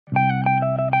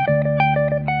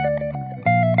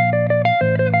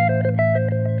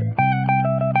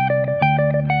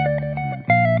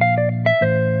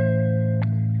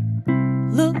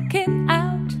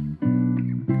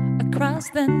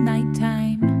past the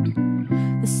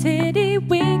nighttime. The city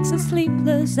winks a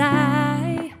sleepless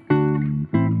eye.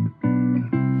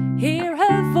 Hear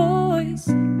her voice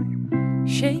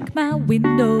shake my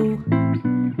window,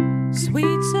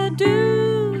 sweet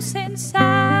seducing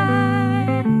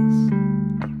sighs.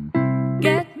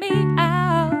 Get me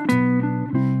out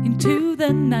into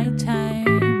the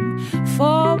nighttime.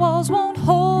 Four walls won't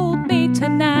hold me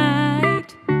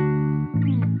tonight.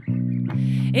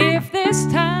 If this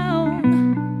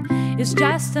town is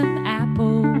just an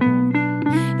apple,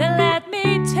 then let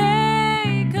me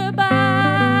take a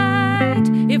bite.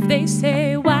 If they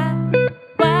say why,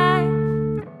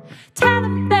 tell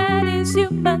them that is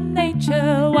human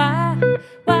nature. Why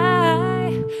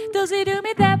does it do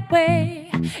me that way?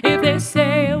 If they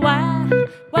say why,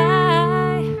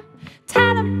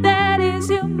 tell them that is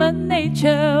human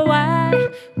nature. Why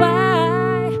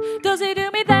does it do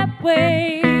me that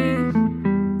way?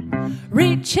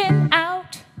 Reaching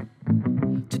out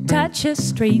to touch a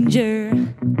stranger,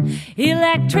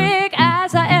 electric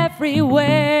eyes are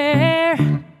everywhere.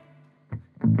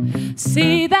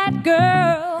 See that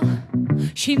girl,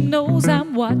 she knows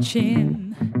I'm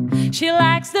watching. She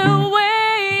likes the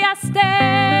way I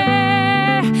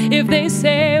stare. If they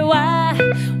say why,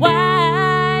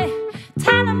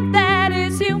 tell them that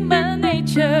is human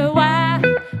nature. Why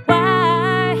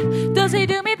does he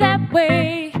do me that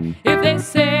way? If they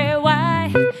say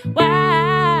why,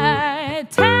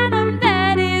 tell them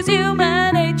that is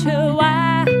human nature.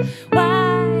 Why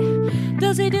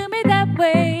does he do me that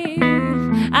way?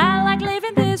 I like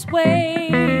living this way.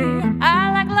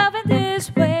 I like loving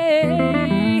this way.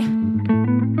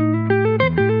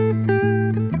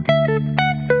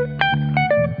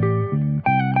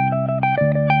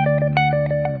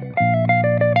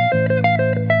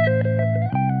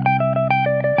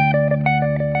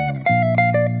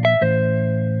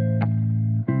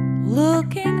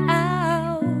 Looking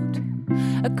out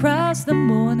across the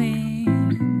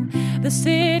morning, the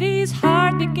city's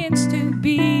heart begins to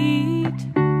beat.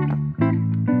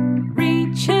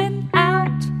 Reaching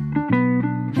out,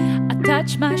 I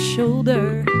touch my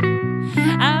shoulder.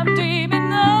 I'm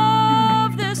dreaming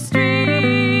of the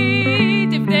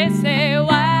street. If they say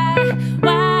why,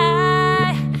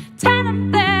 tell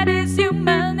them that is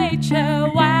human nature.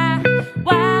 Why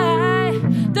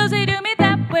does he do me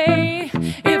that way?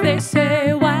 If they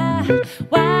say why,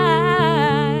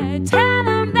 tell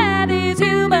them that is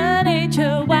human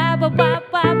nature. Why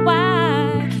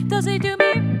does he do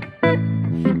me?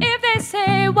 If they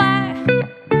say why,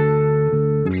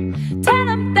 tell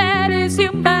them that is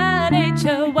human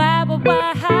nature. Why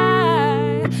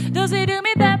does he do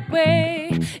me that way?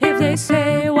 If they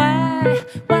say why,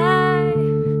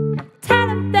 tell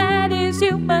them that is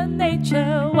human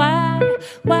nature. Why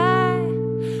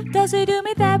does he do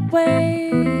me that way?